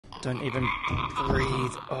Don't even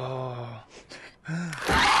breathe. Oh.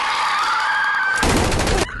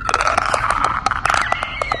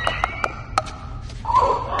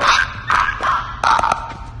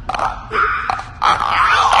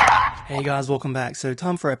 Hey guys, welcome back. So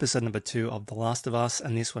time for episode number 2 of The Last of Us,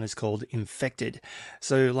 and this one is called Infected.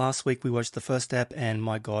 So last week we watched the first step, and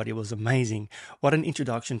my god, it was amazing. What an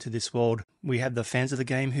introduction to this world. We had the fans of the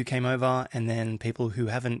game who came over, and then people who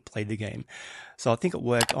haven't played the game. So I think it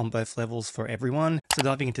worked on both levels for everyone. So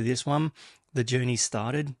diving into this one, the journey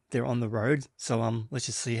started, they're on the road, so let's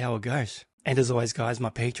just see how it goes. And as always guys, my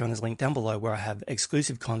Patreon is linked down below where I have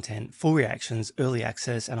exclusive content, full reactions, early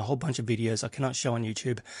access, and a whole bunch of videos I cannot show on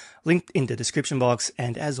YouTube, linked in the description box,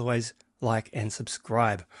 and as always, like and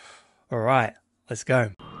subscribe. Alright, let's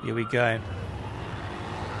go. Here we go.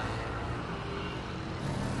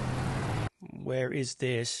 Where is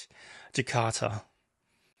this? Jakarta.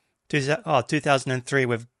 2003,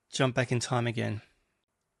 we've jumped back in time again.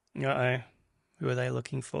 Uh-oh, who are they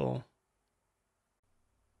looking for?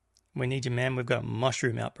 We need you, man. We've got a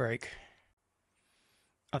mushroom outbreak.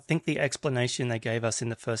 I think the explanation they gave us in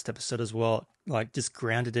the first episode as well, like, just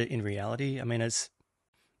grounded it in reality. I mean, it's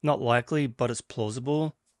not likely, but it's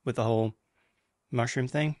plausible with the whole mushroom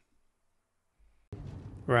thing.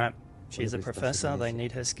 Right. She's a professor. They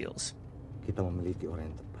need her skills.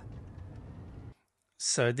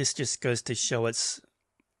 So this just goes to show it's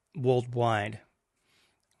worldwide.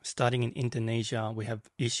 Starting in Indonesia, we have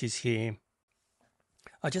issues here.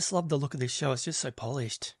 I just love the look of this show. It's just so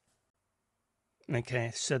polished.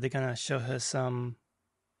 Okay, so they're going to show her some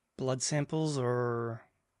blood samples or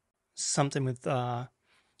something with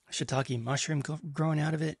shiitake mushroom growing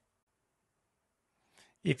out of it.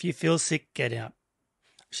 If you feel sick, get out.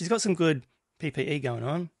 She's got some good PPE going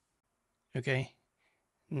on. Okay.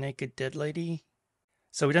 Naked dead lady.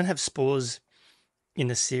 So we don't have spores in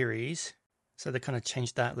the series. So they kind of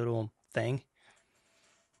changed that little thing.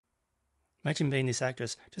 Imagine being this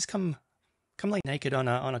actress. Just come lay naked on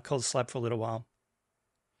a cold slab for a little while.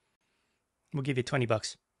 We'll give you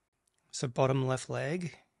 $20. So bottom left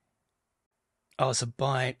leg. Oh, it's a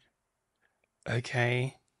bite.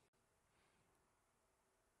 Okay.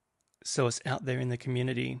 So it's out there in the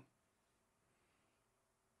community.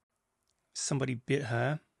 Somebody bit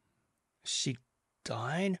her. She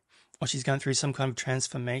died? Or she's going through some kind of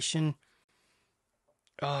transformation.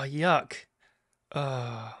 Oh, yuck.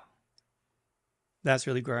 Oh. That's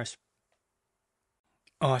really gross.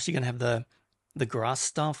 Oh, is she gonna have the grass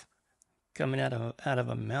stuff coming out of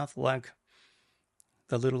her mouth like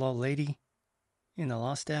the little old lady in the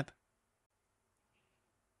last step?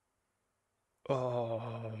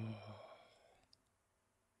 Oh.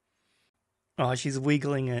 Oh, she's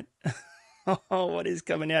wiggling it. Oh, what is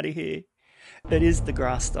coming out of here? It is the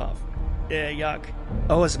grass stuff. Yeah, yuck.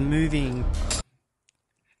 Oh, it's moving.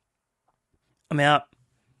 I'm out.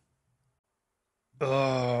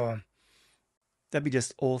 Oh, that'd be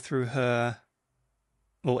just all through her,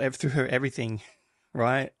 well, through her everything,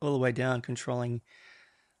 right? All the way down, controlling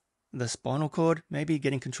the spinal cord, maybe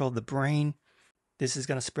getting control of the brain. This is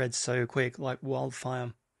going to spread so quick, like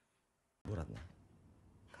wildfire.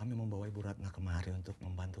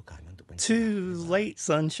 Too late,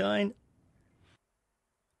 sunshine.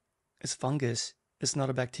 It's fungus. It's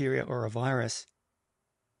not a bacteria or a virus.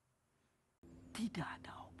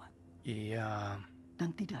 Yeah.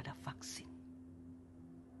 Dan tidak ada vaksin.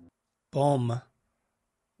 Bomb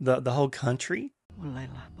the whole country?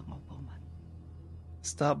 Mulailah pengoboman.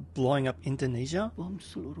 Start blowing up Indonesia? Bom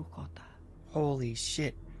seluruh kota. Holy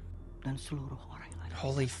shit. Dan seluruh orang lain.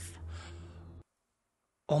 Holy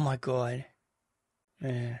oh my god.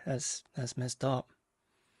 Yeah, that's messed up.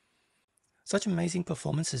 Such amazing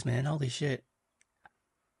performances, man. Holy shit.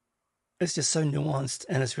 It's just so nuanced,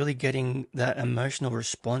 and it's really getting that emotional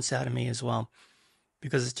response out of me as well,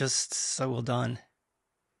 because it's just so well done.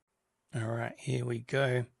 Alright, here we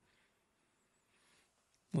go.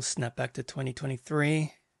 We'll snap back to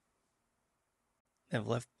 2023. They've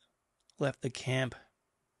left the camp,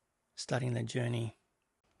 starting their journey.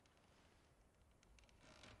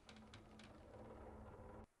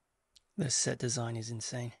 The set design is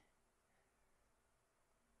insane.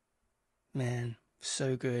 Man,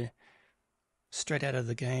 so good. Straight out of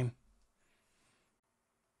the game.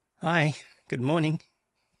 Hi, good morning.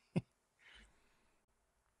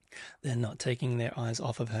 They're not taking their eyes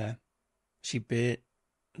off of her. She bit.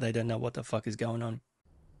 They don't know what the fuck is going on.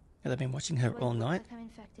 Have they been watching her all night?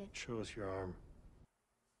 Show us your arm.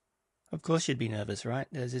 Of course you'd be nervous, right?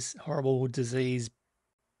 There's this horrible disease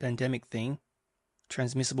pandemic thing,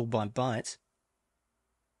 transmissible by bites.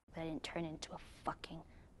 But I didn't turn into a fucking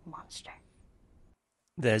monster.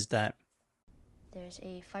 There's that. There's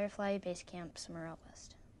a Firefly base camp somewhere out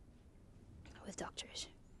west. With doctors.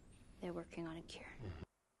 They're working on a cure.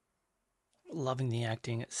 Loving the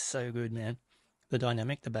acting. It's so good, man. The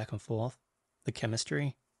dynamic, the back and forth, the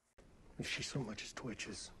chemistry. If she so much as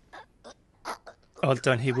twitches. Oh,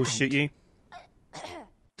 don't he will shoot you.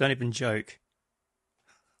 Don't even joke.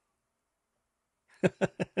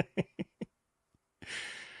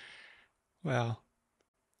 Wow.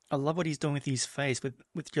 I love what he's doing with his face,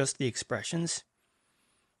 with just the expressions.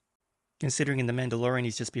 Considering in The Mandalorian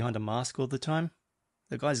he's just behind a mask all the time.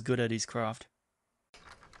 The guy's good at his craft.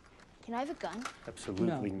 Can I have a gun?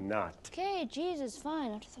 Absolutely not. Okay, Jesus, fine.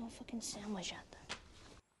 I'll have to throw a fucking sandwich at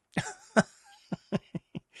them.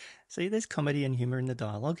 See, there's comedy and humor in the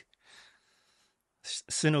dialogue.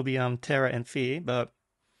 Soon it'll be terror and fear, but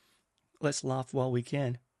let's laugh while we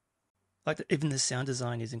can. Like, even the sound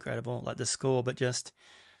design is incredible, like the score, but just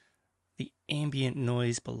the ambient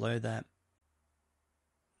noise below that.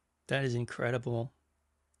 That is incredible.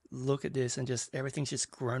 Look at this, and just everything's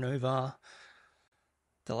just grown over,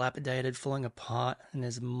 dilapidated, falling apart, and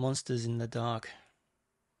there's monsters in the dark.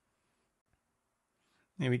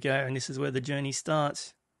 There we go, and this is where the journey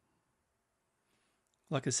starts.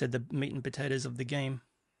 Like I said, the meat and potatoes of the game.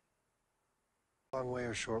 Long way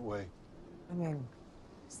or short way? I mean,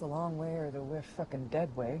 it's the long way or the we're fucking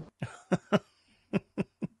dead way.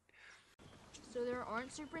 So there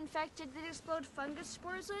aren't super infected that explode fungus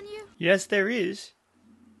spores on you? Yes, there is.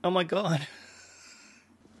 Oh my god.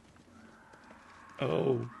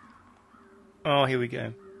 Oh. Oh, here we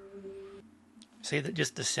go. See, that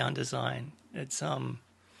just the sound design. It's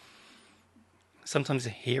sometimes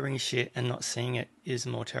hearing shit and not seeing it is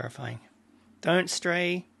more terrifying. Don't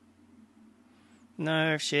stray.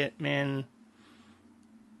 No shit, man.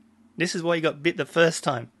 This is why you got bit the first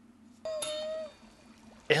time.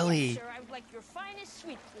 Ellie. Yes, sir, I would like your finest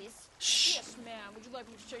sweet, please. Shh. Yes, ma'am. Would you like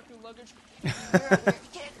me to take your luggage?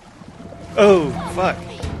 Oh, fuck.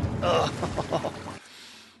 Oh.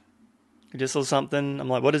 I just saw something. I'm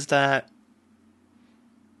like, what is that?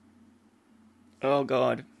 Oh,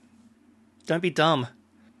 God. Don't be dumb.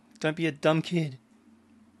 Don't be a dumb kid.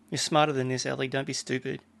 You're smarter than this, Ellie. Don't be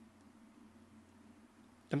stupid.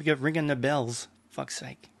 Don't be go ringing the bells. Fuck's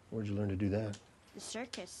sake. Where'd you learn to do that? The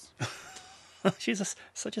circus. She's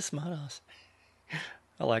such a smart ass.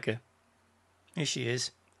 I like her. Here she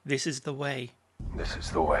is. This is the way. This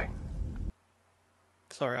is the way.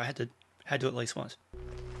 Sorry, I had to at least once.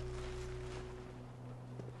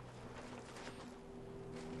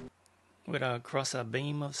 We're gonna cross a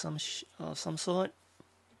beam of some sort.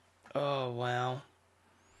 Oh wow.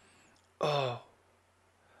 Oh,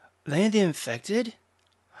 they're the infected.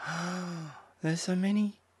 There's so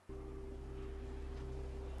many.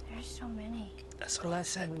 There's so many. That's The what I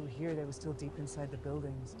last time said. we were here, they were still deep inside the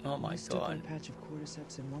buildings. Oh my You step on a god. patch of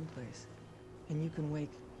cordyceps in one place, and you can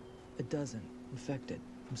wake a dozen infected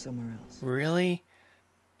from somewhere else. Really?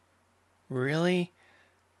 Really?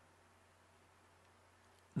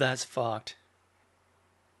 That's fucked.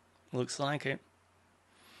 Looks like it.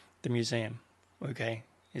 The museum. Okay.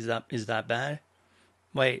 Is that bad?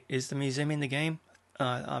 Wait, is the museum in the game?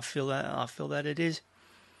 I feel that it is.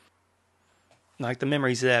 Like, the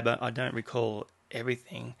memory's there, but I don't recall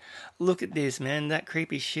everything. Look at this, man. That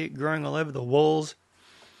creepy shit growing all over the walls.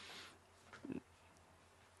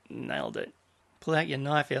 Nailed it. Pull out your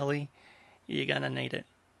knife, Ellie. You're gonna need it.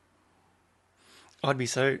 I'd be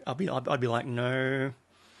like, no.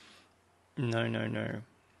 And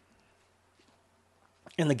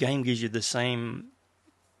the game gives you the same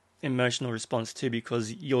emotional response too,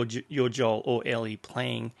 because you're Joel or Ellie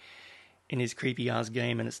playing in his creepy ass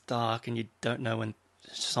game, and it's dark, and you don't know when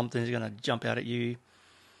something's gonna jump out at you.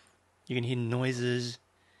 You can hear noises.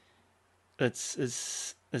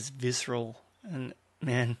 It's visceral, and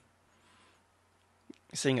man,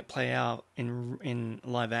 seeing it play out in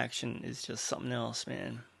live action is just something else,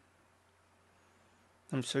 man.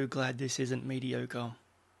 I'm so glad this isn't mediocre.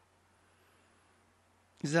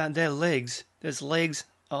 Is that their legs? There's legs.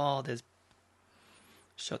 Oh, there's...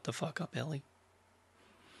 Shut the fuck up, Ellie.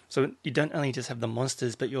 So you don't only just have the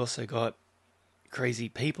monsters, but you also got crazy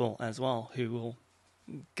people as well who will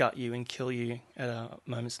gut you and kill you at a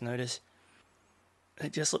moment's notice.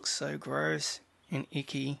 It just looks so gross and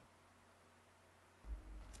icky.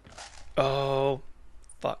 Oh,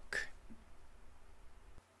 fuck.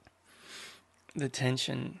 The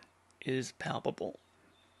tension is palpable.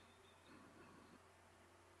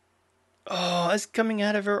 Oh, it's coming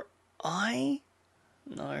out of her eye?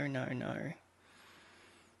 No.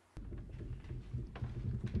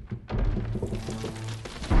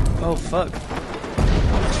 Oh, fuck.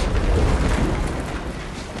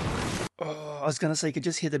 Oh, I was going to say you could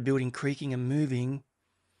just hear the building creaking and moving.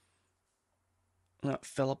 And it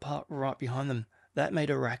fell apart right behind them. That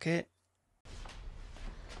made a racket.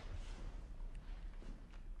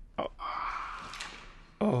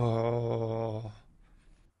 Oh.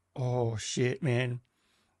 Oh, shit, man.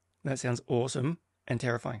 That sounds awesome and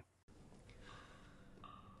terrifying.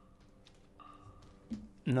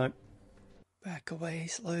 Nope. Back away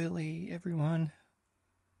slowly, everyone.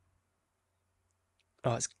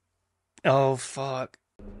 Oh, it's... Oh, fuck.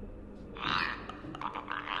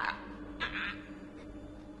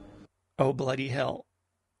 Oh, bloody hell.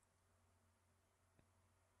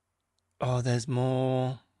 Oh, there's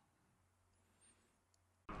more.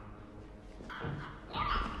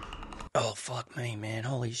 Oh, fuck me, man.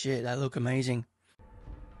 Holy shit, they look amazing.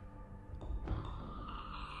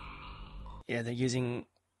 Yeah, they're using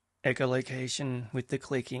echolocation with the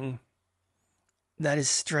clicking. That is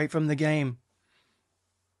straight from the game.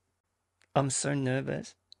 I'm so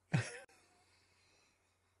nervous.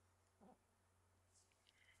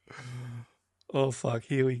 Oh, fuck,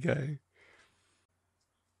 here we go.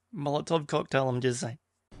 Molotov cocktail, I'm just saying.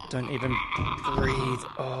 Don't even breathe.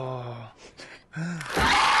 Oh.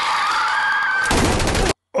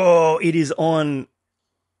 Oh, it is on.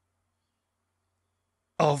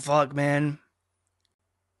 Oh, fuck, man.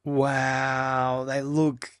 Wow, they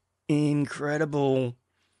look incredible.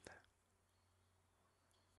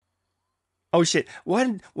 Oh, shit. Why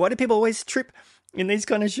do people always trip in these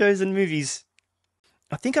kind of shows and movies?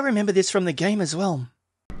 I think I remember this from the game as well.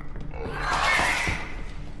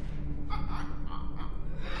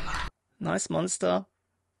 Nice monster.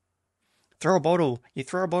 Throw a bottle. You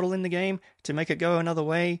throw a bottle in the game to make it go another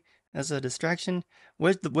way as a distraction.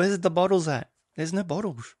 Where's the bottles at? There's no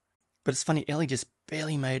bottles. But it's funny, Ellie just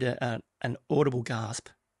barely made an audible gasp,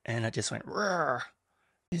 and it just went roar.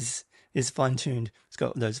 Is fine tuned. It's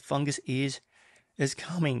got those fungus ears. It's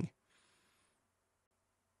coming.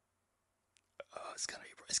 Oh,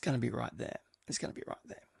 it's gonna be right there. It's gonna be right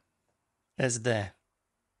there. It's there.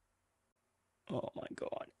 Oh my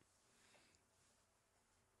god.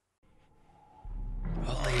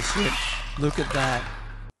 Holy shit. Look at that.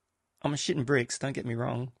 I'm shitting bricks, don't get me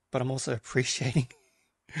wrong, but I'm also appreciating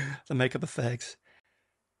the makeup effects.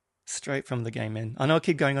 Straight from the game, man. I know I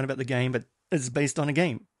keep going on about the game, but it's based on a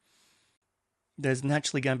game. There's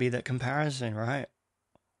naturally going to be that comparison, right?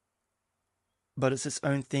 But it's its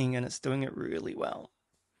own thing and it's doing it really well.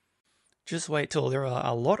 Just wait till there are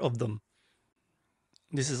a lot of them.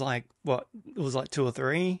 This is like, what? It was like 2 or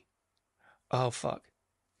 3? Oh, fuck.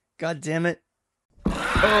 God damn it. Oh,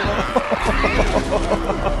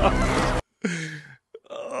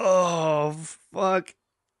 oh fuck.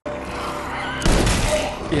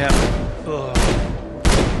 Yeah. Oh.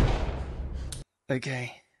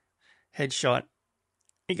 Okay. Headshot.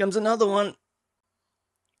 Here comes another one.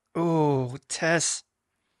 Oh, Tess.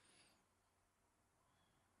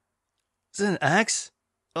 Is it an axe?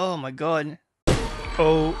 Oh my god.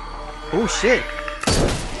 Oh. Oh shit.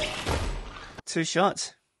 2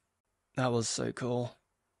 shots. That was so cool.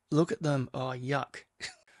 Look at them. Oh, yuck.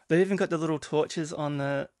 They even got the little torches on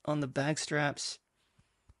the bag straps.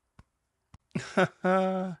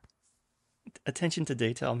 Attention to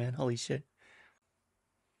detail, man. Holy shit.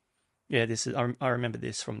 Yeah, this is I remember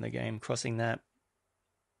this from the game, crossing that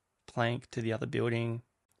plank to the other building.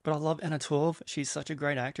 But I love Anna Torv. She's such a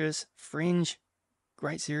great actress. Fringe,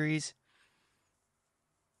 great series.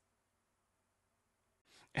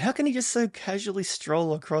 How can he just so casually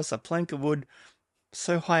stroll across a plank of wood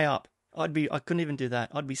so high up? I couldn't even do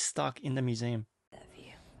that. I'd be stuck in the museum.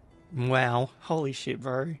 Wow. Holy shit,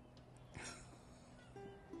 bro.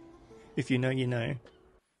 If you know, you know.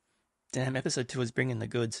 Damn, episode 2 is bringing the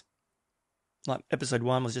goods. Like, episode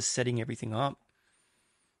 1 was just setting everything up.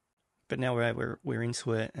 But now we're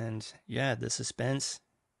into it, and yeah, the suspense,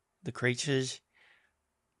 the creatures.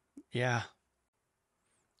 Yeah.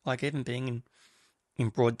 Like, even being in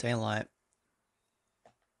broad daylight,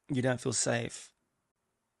 you don't feel safe.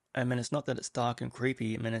 I mean, it's not that it's dark and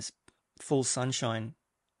creepy. I mean, it's full sunshine,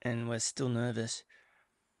 and we're still nervous.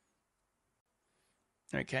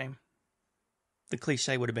 Okay. The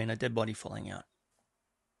cliche would have been a dead body falling out.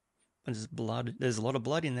 But there's blood. There's a lot of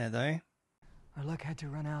blood in there, though. Our luck had to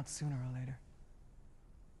run out sooner or later.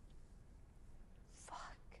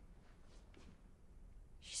 Fuck.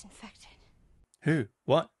 She's infected. Who?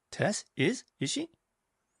 What? Tess? Is she?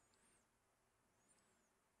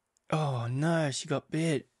 Oh no, she got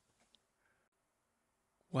bit.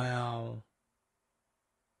 Wow.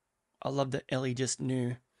 I love that Ellie just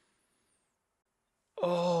knew.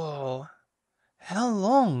 Oh. How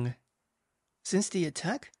long? Since the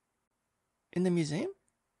attack? In the museum?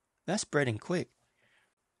 That's spreading quick.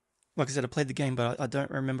 Like I said, I played the game, but I don't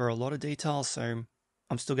remember a lot of details, so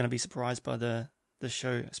I'm still going to be surprised by the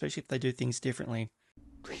show, especially if they do things differently.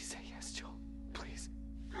 Please say yes, Joel. Please.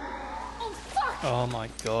 Oh my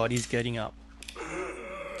god, he's getting up.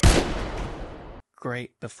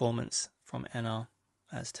 Great performance from Anna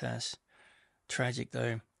as Tess. Tragic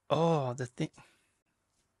though. Oh, the thing.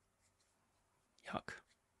 Yuck.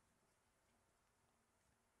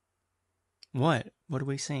 What? What are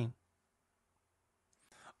we seeing?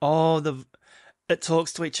 Oh, it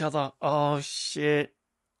talks to each other. Oh shit.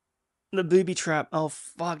 The booby trap. Oh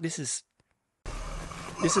fuck, this is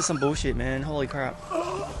some bullshit, man. Holy crap.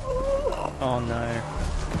 Oh no.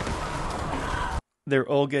 They're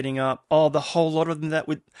all getting up. Oh, the whole lot of them that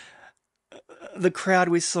would... The crowd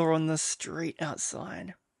we saw on the street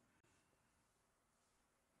outside.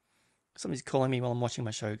 Somebody's calling me while I'm watching my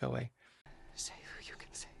show. Go away. Say who you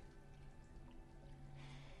can say.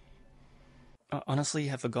 I honestly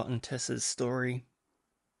have forgotten Tessa's story.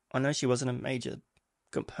 I know she wasn't a major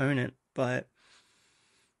component, but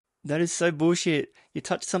that is so bullshit. You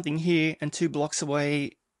touch something here and 2 blocks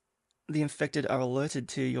away, the infected are alerted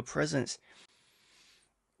to your presence.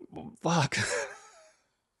 Fuck.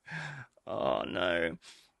 Oh no.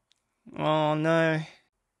 Oh no.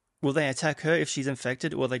 Will they attack her if she's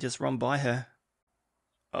infected, or will they just run by her?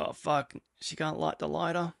 Oh fuck. She can't light the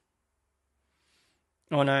lighter.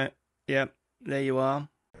 Oh no. Yep. There you are.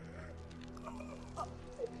 Oh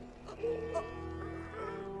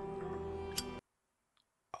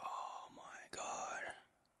my god.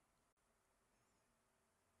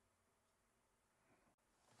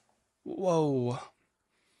 Whoa.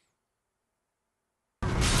 Oh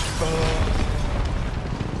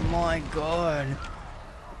my god.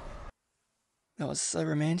 That was so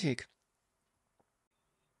romantic.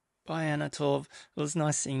 Bye, Anna Torv. It was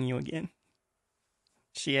nice seeing you again.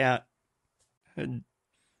 She out.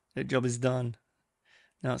 Her job is done.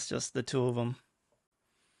 Now it's just the 2 of them.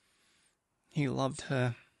 He loved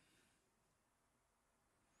her.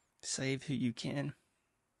 Save who you can.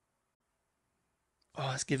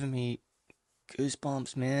 Oh, it's giving me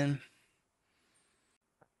goosebumps, man.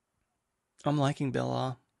 I'm liking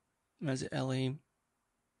Bella as Ellie.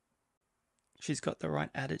 She's got the right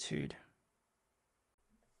attitude.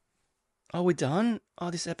 Oh, we're done? Oh,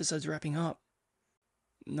 this episode's wrapping up.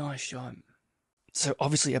 Nice shot. So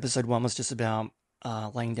obviously episode 1 was just about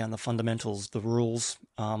laying down the fundamentals, the rules,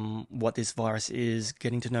 what this virus is,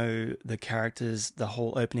 getting to know the characters, the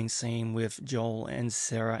whole opening scene with Joel and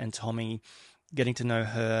Sarah and Tommy, getting to know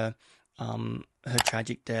her, her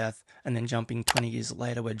tragic death, and then jumping 20 years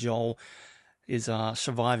later where Joel is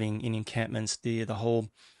surviving in encampments. The whole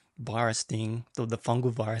virus thing, the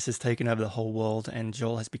fungal virus has taken over the whole world, and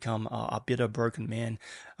Joel has become a bitter, broken man.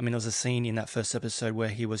 I mean, there was a scene in that first episode where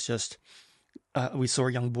he was just... we saw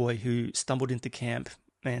a young boy who stumbled into camp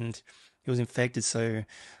and he was infected, so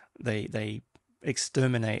they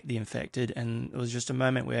exterminate the infected, and it was just a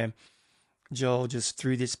moment where Joel just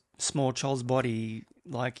threw this small child's body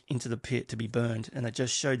like into the pit to be burned, and it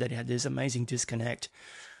just showed that he had this amazing disconnect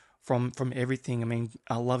from everything. I mean,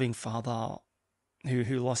 a loving father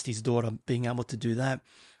who lost his daughter, being able to do that,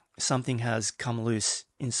 something has come loose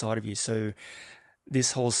inside of you. So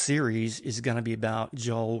this whole series is going to be about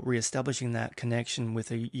Joel reestablishing that connection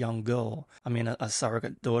with a young girl. I mean, a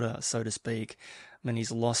surrogate daughter, so to speak. I mean,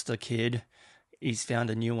 he's lost a kid, he's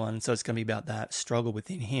found a new one, so it's going to be about that struggle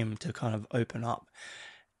within him to kind of open up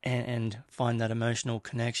and find that emotional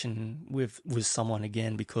connection with someone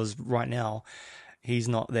again, because right now he's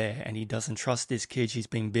not there and he doesn't trust this kid. She's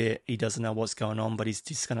been bit, he doesn't know what's going on, but he's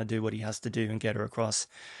just going to do what he has to do and get her across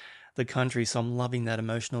the country. So I'm loving that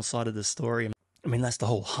emotional side of the story. I mean, that's the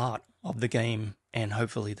whole heart of the game and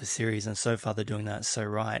hopefully the series, and so far they're doing that so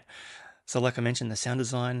right. So like I mentioned, the sound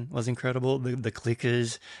design was incredible. The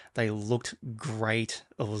clickers, they looked great.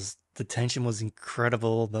 The tension was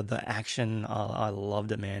incredible. The action, I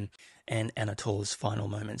loved it, man. And Anatole's final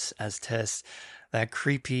moments as Tess, that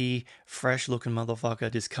creepy, fresh-looking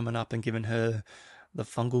motherfucker just coming up and giving her the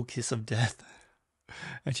fungal kiss of death.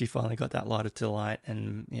 And she finally got that lighter to light,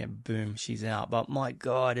 and yeah, boom, she's out. But my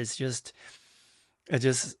God, it's just, I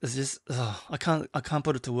can't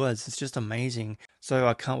put it to words. It's just amazing. So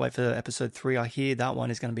I can't wait for episode 3. I hear that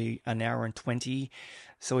one is going to be an hour and 20.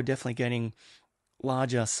 So we're definitely getting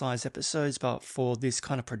larger size episodes, but for this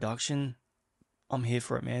kind of production, I'm here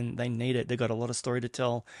for it, man. They need it. They got a lot of story to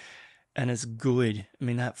tell, and it's good. I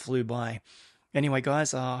mean, that flew by. Anyway,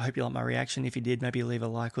 guys, I hope you liked my reaction. If you did, maybe leave a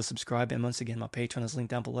like or subscribe. And once again, my Patreon is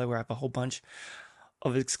linked down below, where I have a whole bunch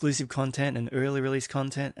of exclusive content and early release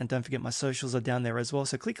content. And don't forget my socials are down there as well.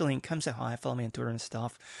 So click a link, come say hi, follow me on Twitter and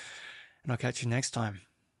stuff. And I'll catch you next time.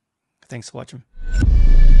 Thanks for watching.